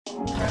Yeah.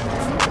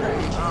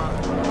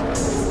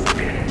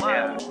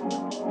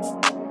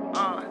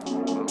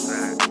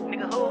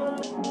 Nigga who?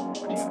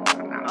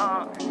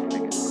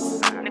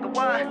 Nigga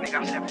what? Nigga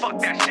I said fuck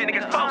that shit,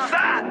 nigga. Both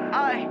sides.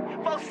 Aye,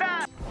 both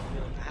sides.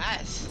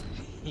 Nice.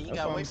 You That's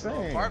gotta what wait I'm for the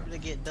saying. apartment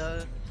to get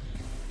done.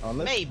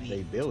 Unless Maybe.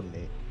 they building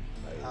it.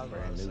 Like, I it's was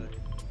brand gonna new.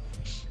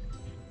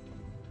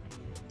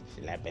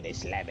 Slappity,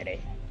 slappity.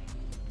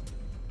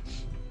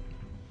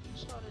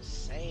 What's all this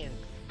sand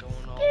going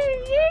on over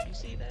the map? You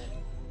see that?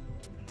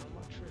 On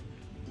my trip.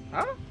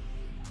 Huh?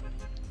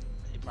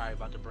 They probably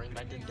about to bring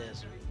back the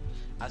desert.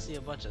 I see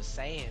a bunch of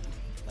sand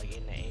like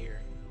in the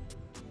air.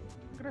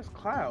 Look at this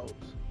clouds.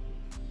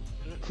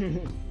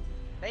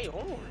 They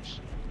orange.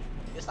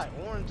 It's like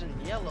orange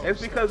and yellow.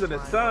 It's because of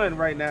the sun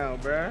right now,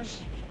 bruh.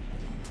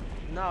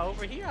 No,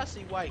 over here I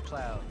see white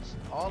clouds.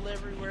 All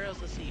everywhere else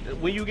I see.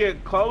 When you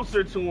get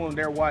closer to them,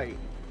 they're white.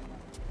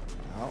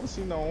 I don't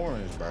see no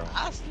orange, bro.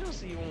 I still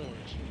see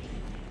orange.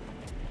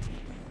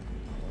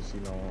 I don't see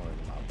no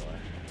orange, my boy.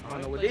 I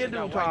don't know what Only they place do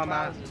that got talking white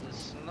about. clouds is the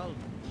snow.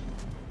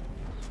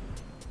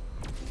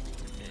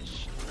 That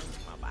snow,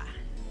 my boy.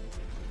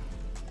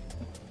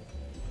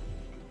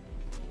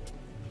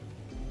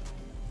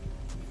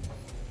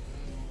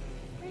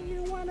 And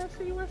you wanna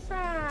see what's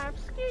up,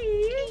 ski?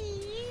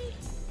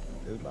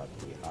 It's about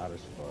to be hot as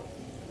fuck.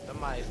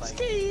 Somebody's like,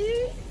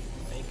 Ski.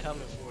 they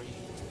coming for you.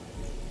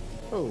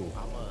 Oh,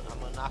 I'm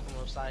gonna knock them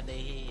upside their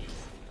head.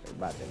 they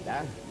about to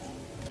die.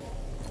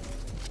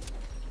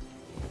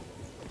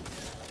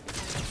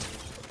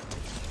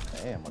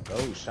 Damn, a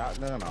gold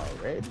shotgun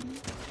already?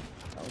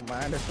 Don't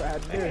mind if I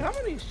do. Man, how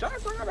many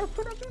shots I gotta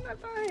put up in that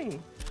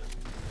thing?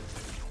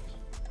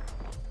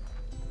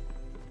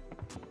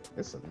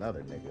 It's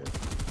another nigga.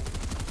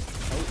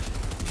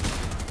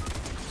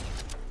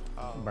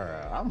 Oh,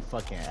 Bruh, I'm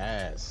fucking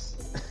ass.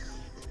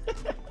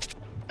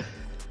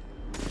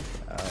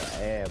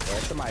 Yeah, boy,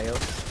 somebody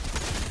else.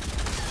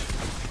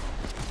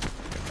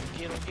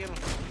 get him.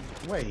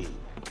 Wait,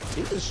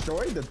 he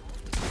destroyed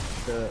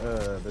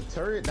the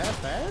turret that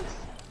fast?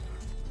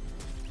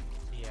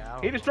 Yeah. I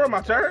don't He know. destroyed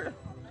my turret.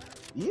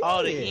 Yeah.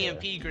 Oh, the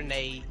EMP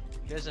grenade.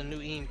 There's a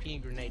new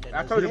EMP grenade that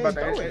I does told you He about ain't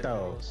that throw it shit.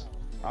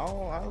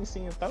 though. I ain't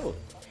seen him throw it.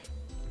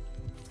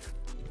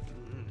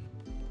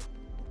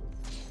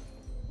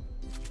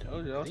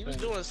 Told you, I He was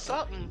saying. doing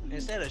something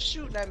instead of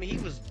shooting at me. He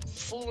was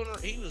fooling.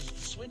 He was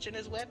switching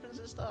his weapons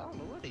and stuff. I don't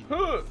know what he.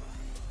 Huh.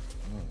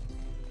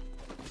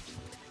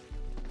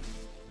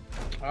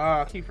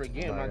 Ah, I keep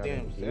forgetting my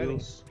damn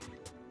settings.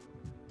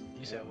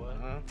 You said what?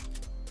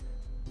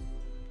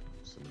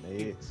 Some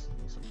meds,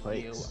 and some Yeah,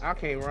 plates. I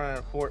can't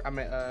run Fort. I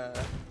mean,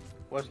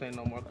 what's the name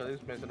no more? Cause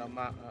it's messing up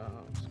my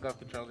scuff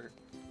controller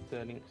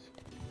settings.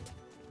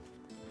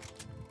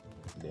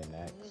 Then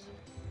X.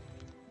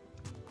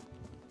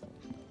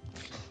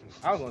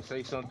 I was gonna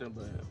say something,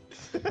 but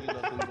you know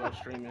who about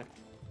streaming.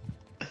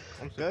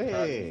 I'm Go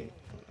ahead.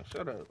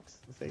 Shut up.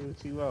 Say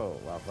what you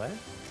want, my boy.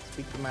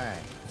 Speak your mind.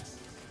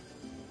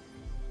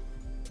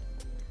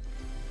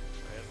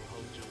 Forever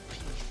hold your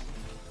peace.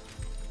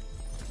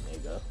 There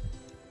you go.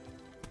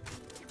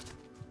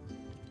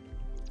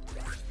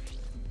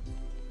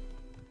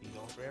 You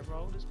gonna forever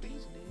hold his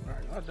peace, then?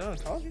 Alright, y'all done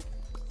talking?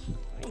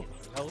 Damn.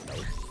 No.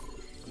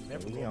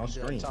 Never We gonna on be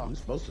done stream. talking. We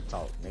supposed to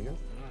talk, nigga.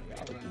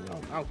 Y'all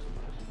done out too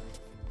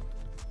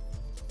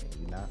And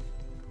you not. much.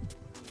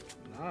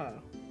 Nah.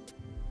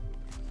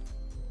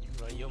 You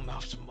run your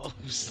mouth the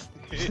most.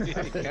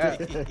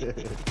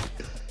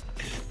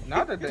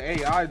 Not that the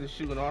AI is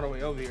shooting all the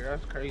way over here.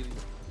 That's crazy.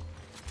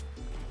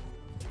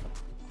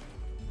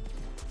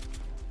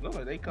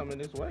 Look, they coming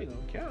this way.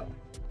 Don't count.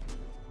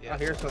 Yeah, I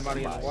hear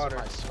somebody in the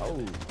water.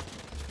 Oh.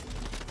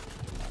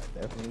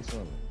 Definitely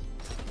swimming.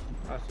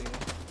 I see him.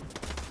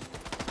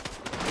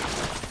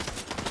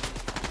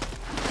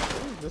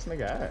 Where's this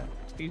nigga at?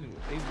 He's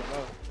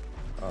below.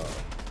 Oh.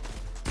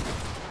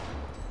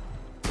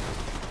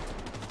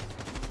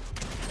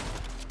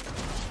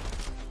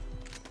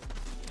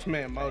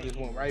 Man, Mo just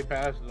went right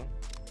past him.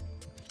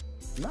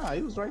 Nah,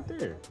 he was right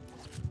there.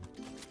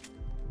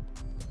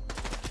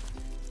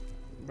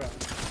 Bro. Is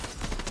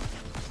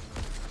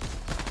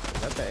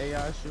that the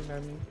AI shooting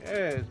at me?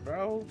 Yes,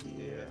 bro.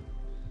 Yeah.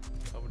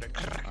 Over there.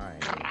 I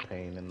ain't even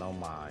paying in no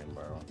mind,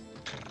 bro.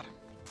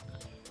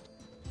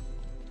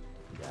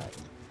 You got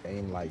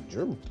aim like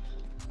Drew.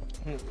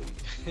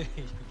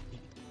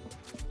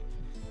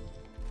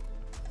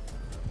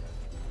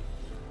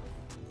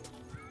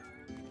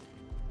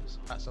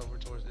 Spots over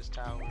towards this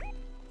tower.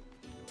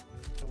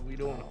 What we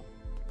doing?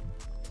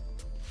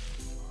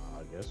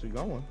 I guess we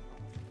going.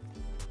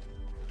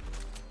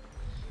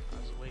 I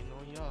was waiting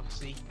on y'all.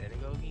 See, there they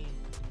go again.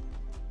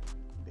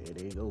 There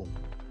they go.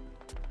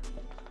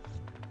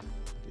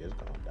 It's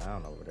going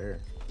down over there.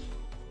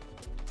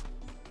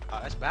 Oh,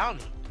 that's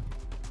bounty.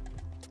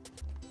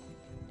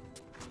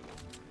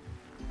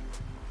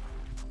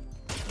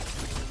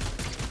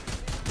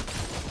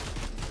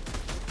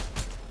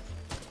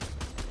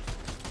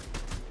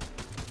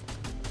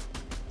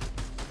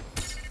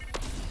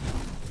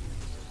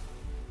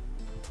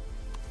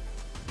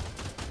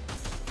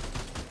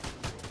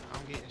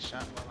 getting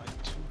shot by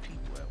like 2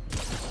 people at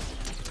once.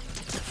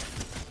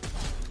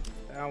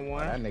 Down Oh,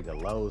 one. that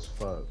nigga low as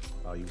fuck.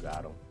 Oh, you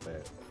got him.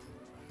 Bet.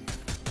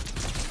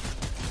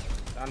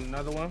 Down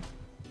another one.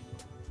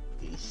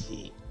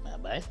 Shit, my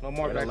boy. No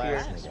more Where the back here.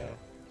 last nigga at?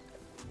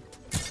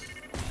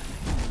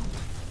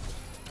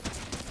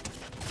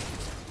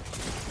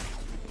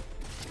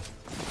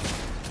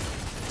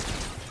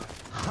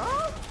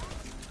 Huh?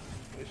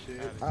 Good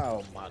shit.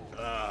 Oh my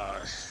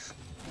gosh.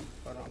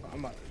 Hold on, I'm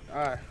about to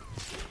die.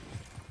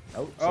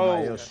 Oh,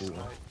 somebody Oh. else shooting.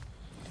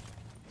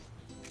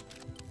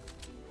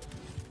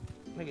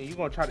 Nigga, you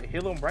gonna try to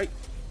heal him, right?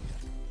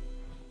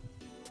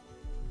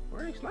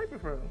 Where are they sniping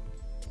from?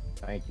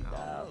 Thank you, I don't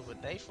dog. know,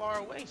 but they far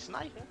away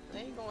sniping. They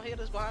ain't gonna hit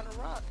us behind the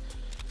rock.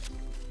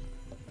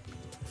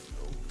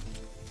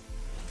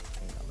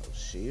 Ain't got no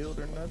shield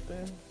or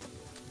nothing.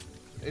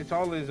 It's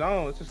all his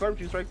own. It's a slurp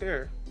juice right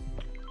there.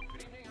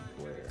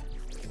 Where?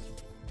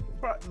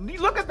 Bro, you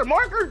look at the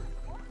marker?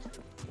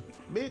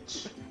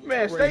 Bitch.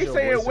 Man, Raise stay your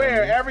saying voice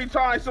where at me. every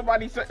time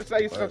somebody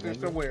say something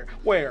nigga? somewhere.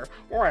 Where?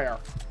 Wow.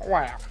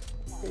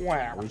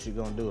 What you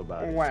gonna do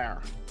about it? Wow.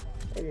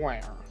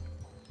 What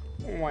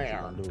you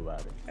gonna do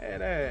about it? Hey,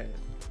 that. Hey,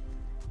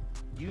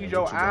 Use what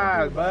your you gonna do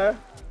eyes, about bud.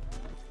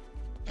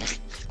 it?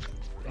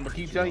 I'm gonna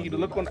keep you telling you to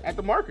gonna look do on at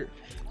the marker.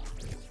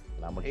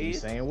 And I'm gonna Head. keep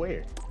saying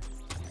where.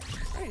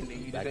 I ain't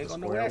think you Back just ain't to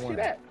gonna know where that square shit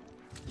one.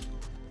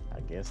 at. I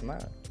guess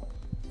not.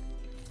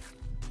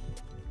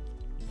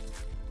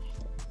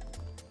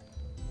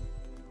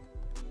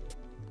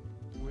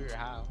 Weird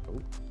how.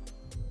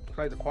 It's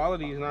like the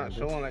quality is not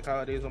showing like how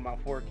it is on my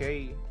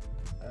 4K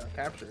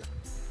capture.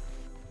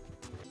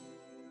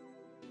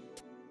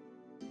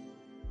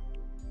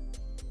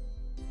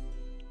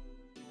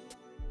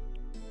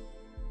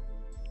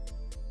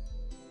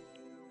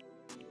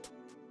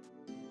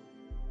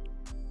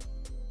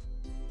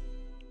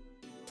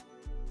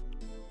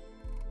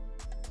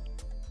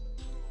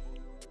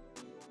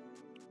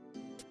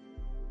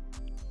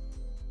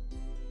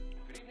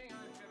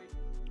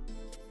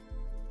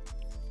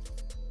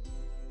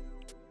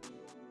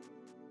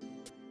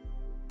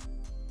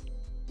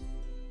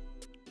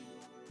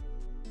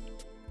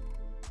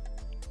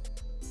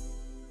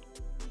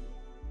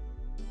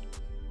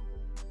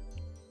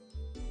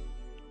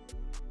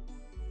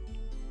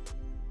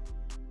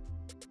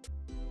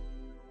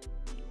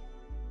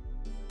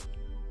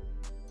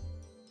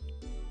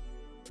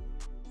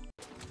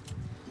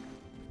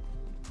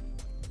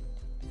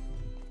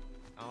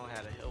 I don't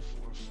have the health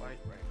for a fight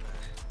right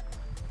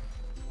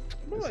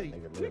now. This Boy,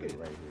 nigga literally nigga.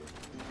 right here.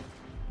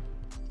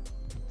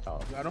 Oh,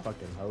 Got him?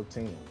 fucking whole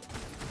team.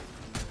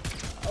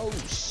 Oh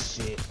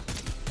shit.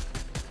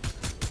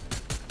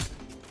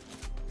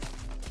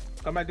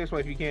 Come back this way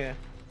if you can.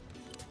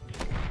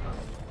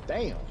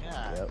 Damn.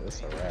 God Yep,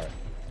 it's a wrap.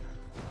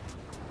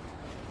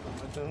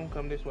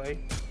 Come this way.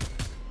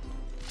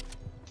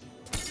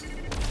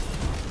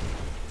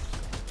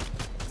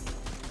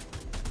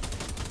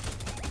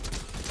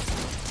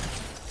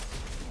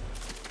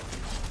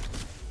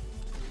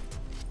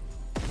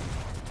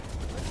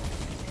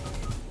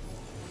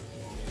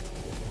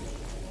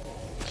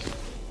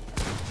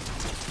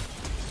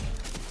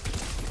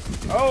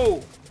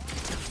 Oh!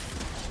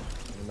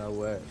 You know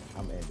what?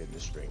 I'm ending the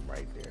stream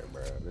right there,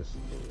 bro. This is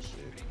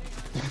bullshit.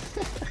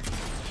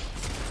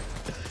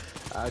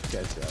 I'll catch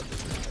y'all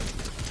this.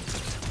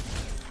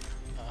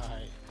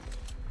 Alright.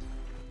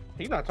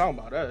 He's not talking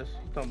about us.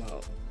 He's talking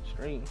about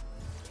stream.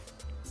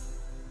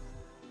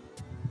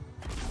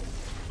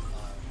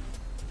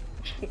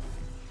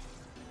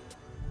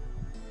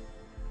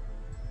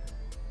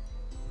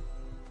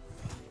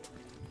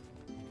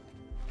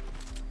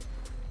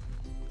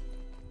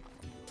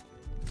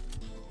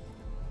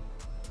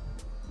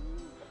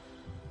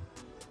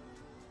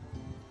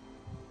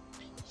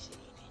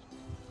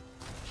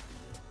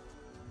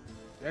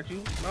 That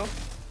you? No? Yeah.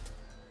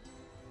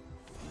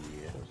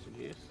 Yes,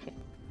 it is.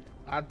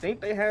 I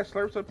think they had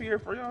slurps up here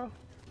for y'all.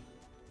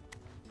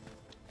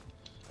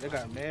 They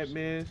got Mad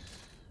Miss.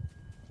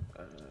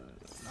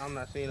 I'm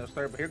not seeing a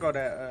slurp, but here go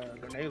that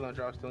grenade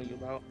launcher I was telling you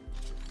about.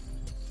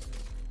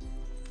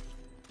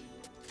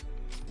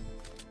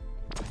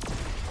 I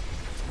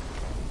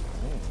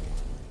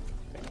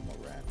think I'm gonna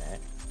run that.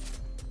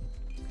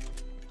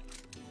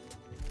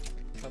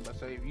 I'm about to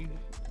say if you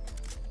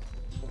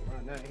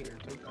run that here,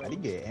 take How do you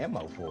get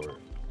ammo for it?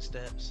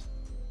 Steps.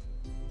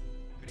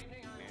 And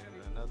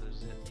another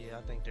zip. Yeah,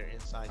 I think they're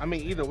inside. I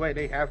mean, either way,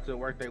 they have to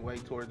work their way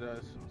towards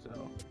us.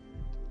 So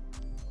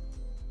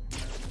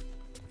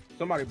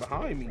somebody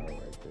behind me. Oh,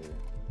 right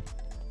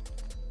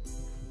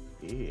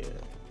there. Yeah.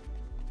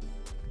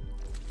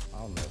 I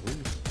don't know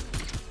who's.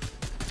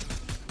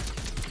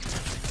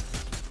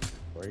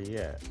 Where he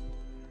at?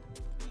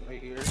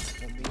 Right here.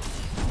 on me.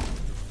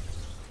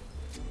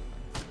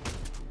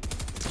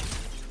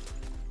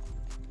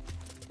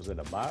 Was it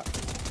a bot?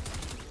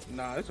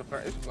 Nah, it's a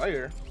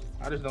player.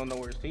 I just don't know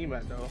where his team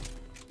at though.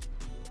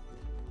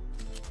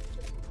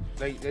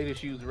 They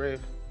just used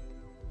Rift.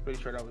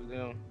 Pretty sure that was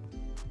them.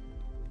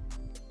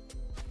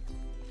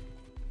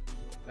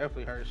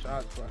 Definitely heard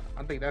shots, but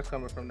I think that's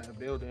coming from that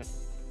building.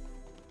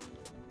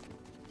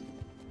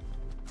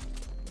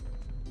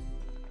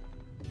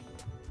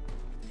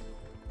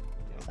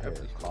 I hear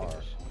a car. Oh,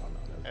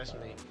 no, That's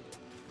me.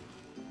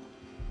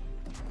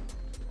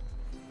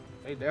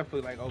 They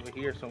definitely like over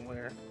here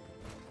somewhere.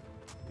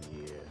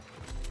 Yeah.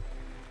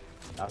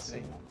 I see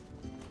them.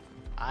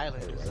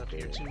 Island Hey, is right up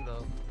here there. too,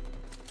 though.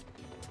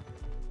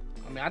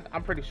 I mean,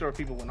 I'm pretty sure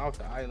people went off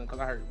the island because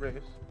I heard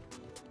riffs.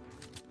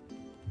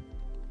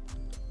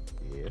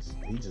 Yes,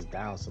 he just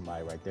downed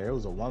somebody right there. It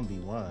was a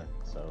 1v1,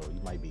 so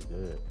you might be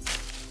good.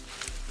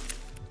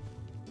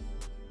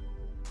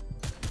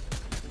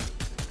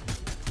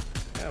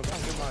 Yeah, if I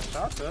don't get my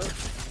shots up.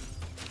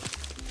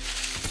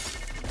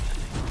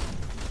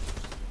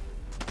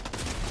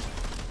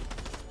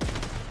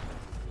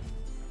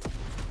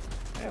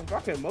 Damn, if I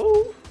can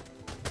move.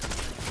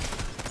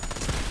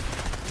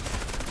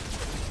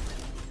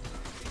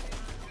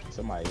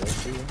 Somebody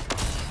else shooting?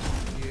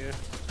 Yeah.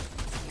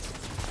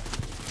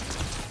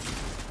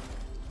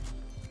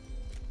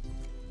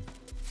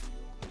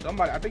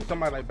 Somebody, I think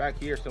somebody like back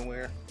here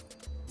somewhere.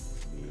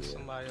 Yeah.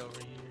 Somebody over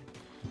here.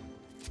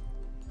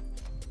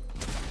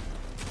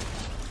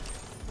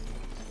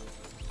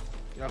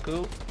 Y'all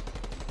cool?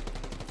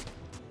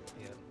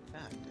 Yeah.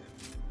 God damn.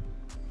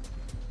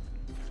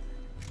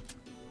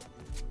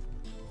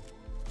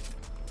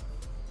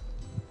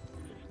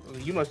 Well,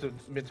 you must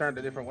have been turned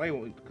a different way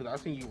because I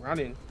seen you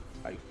running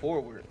like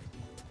forward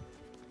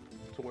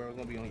to where it was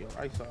gonna be on your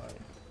right side.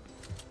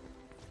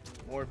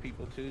 More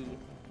people too.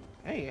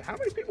 Hey, how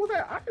many people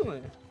at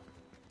island?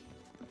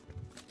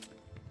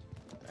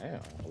 Damn,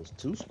 those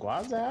 2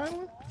 squads at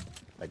Island?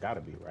 They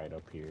gotta be right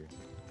up here.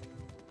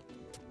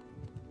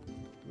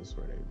 This is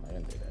where they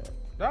landed at.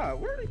 Nah,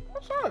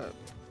 what's up?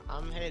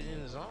 I'm heading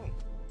in the zone.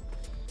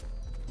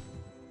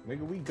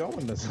 Nigga, we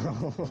going to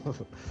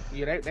zone.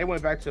 Yeah, they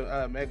went back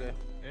to Mega.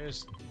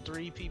 There's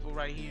 3 people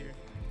right here.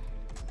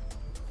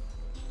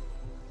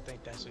 I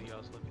think that's what y'all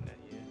was looking at,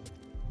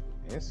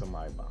 yeah. And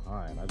somebody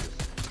behind. I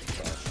just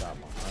saw a shot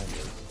behind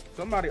us.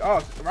 Somebody,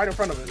 right in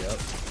front of us.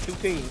 Yep.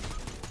 2 teams.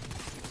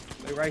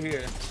 They right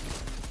here.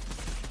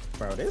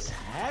 Bro, this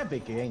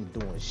Havoc ain't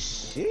doing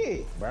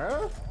shit,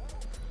 bro.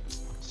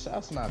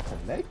 Shots not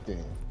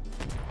connecting.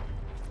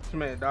 This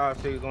man dog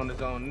said he's on the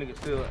zone. Nigga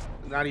still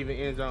not even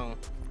in zone.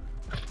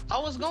 I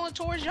was going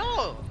towards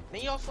y'all.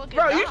 Then y'all fucking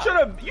Bro, died.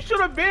 you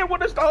should have been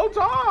with us the whole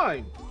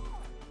time.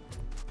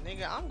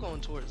 Nigga, I'm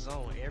going towards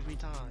zone every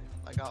time.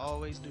 Like I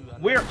always do. I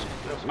Where?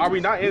 Are we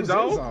not in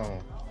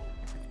zone?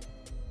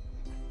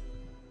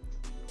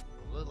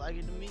 Look like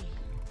it to me.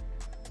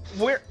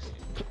 Where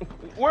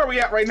are we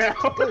at right now?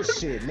 Good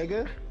shit,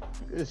 nigga.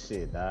 Good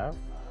shit, dog.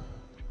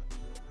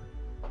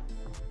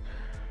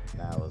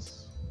 Now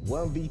it's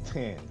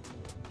 1v10.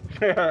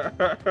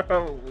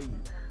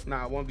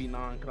 Nah,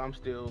 1v9, because I'm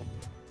still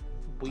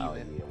breathing. Oh,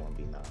 yeah,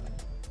 1v9.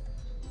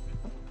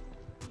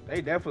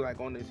 They definitely like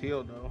on this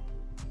hill, though.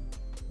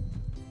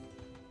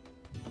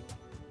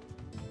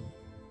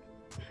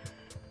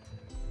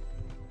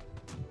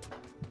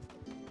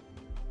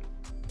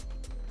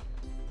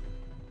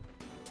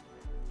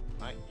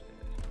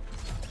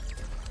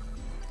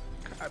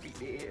 I be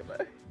dead,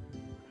 but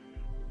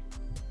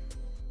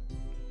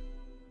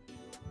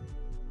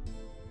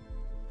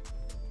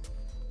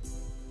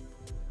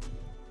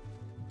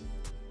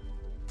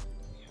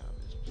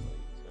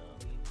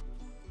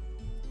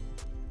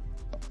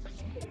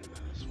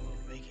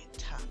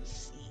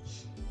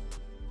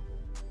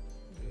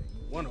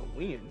want to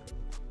win.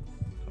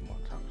 Come on,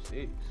 top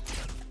 6.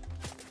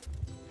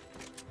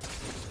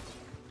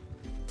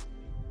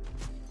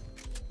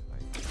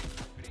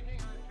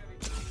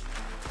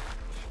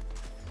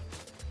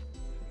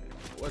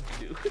 What to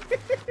do?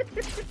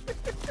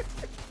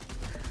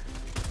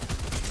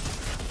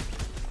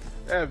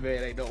 That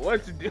man ain't know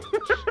what to do.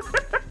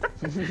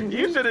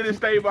 You should have just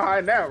stayed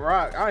behind that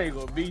rock. I ain't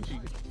gonna beat you.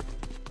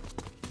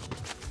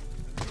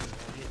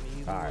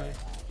 All right.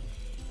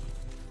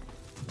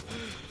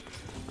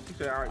 He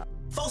said, all right.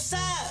 Full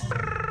side.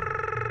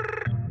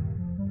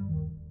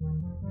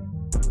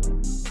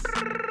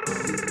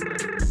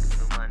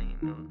 No money,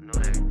 no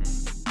everything.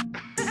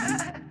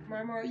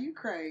 Mama, are you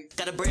crazy?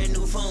 Got a brand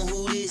new phone,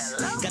 who this?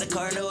 Got a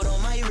car note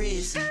on my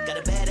wrist. Got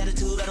a bad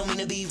attitude, I don't mean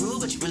to be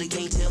rude, but you really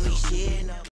can't tell me shit. No.